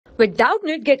With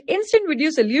Doubtnut, get instant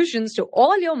video solutions to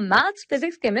all your maths,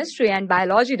 physics, chemistry, and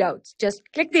biology doubts. Just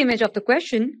click the image of the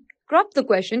question, crop the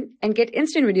question, and get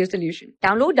instant video solution.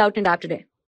 Download Doubtnut app today.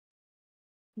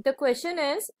 The question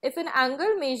is, if an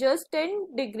angle measures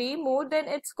 10 degree more than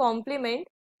its complement,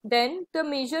 then the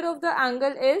measure of the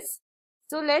angle is.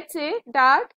 So let's say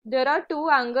that there are two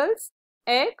angles,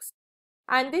 x,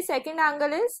 and the second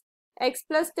angle is x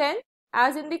plus 10.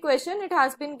 As in the question, it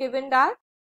has been given that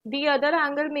the other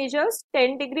angle measures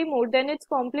 10 degree more than its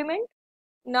complement.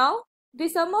 Now, the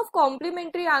sum of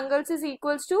complementary angles is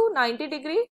equals to 90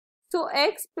 degree. So,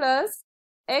 x plus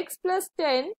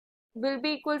 10 will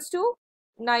be equals to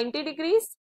 90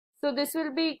 degrees. So, this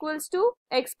will be equals to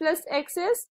x plus x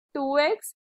is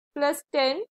 2x plus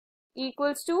 10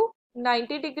 equals to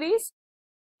 90 degrees.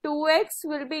 2x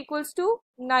will be equals to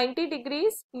 90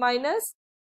 degrees minus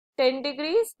 10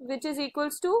 degrees, which is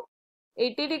equals to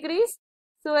 80 degrees.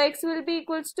 So, x will be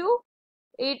equals to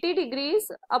 80 degrees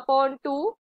upon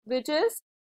 2, which is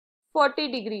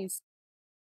 40 degrees.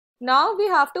 Now, we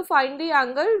have to find the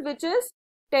angle which is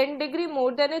 10 degree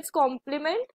more than its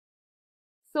complement.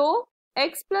 So,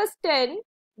 x plus 10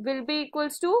 will be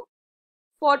equals to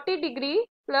 40 degree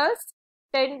plus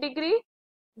 10 degree,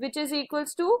 which is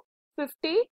equals to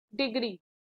 50 degree.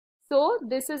 So,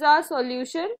 this is our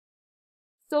solution.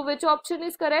 So, which option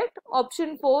is correct?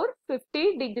 Option 4,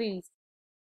 50 degrees.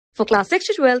 For class 6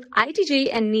 to 12, IIT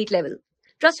JEE and NEET level.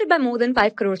 Trusted by more than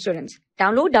 5 crore students.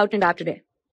 Download Doubtnut app today.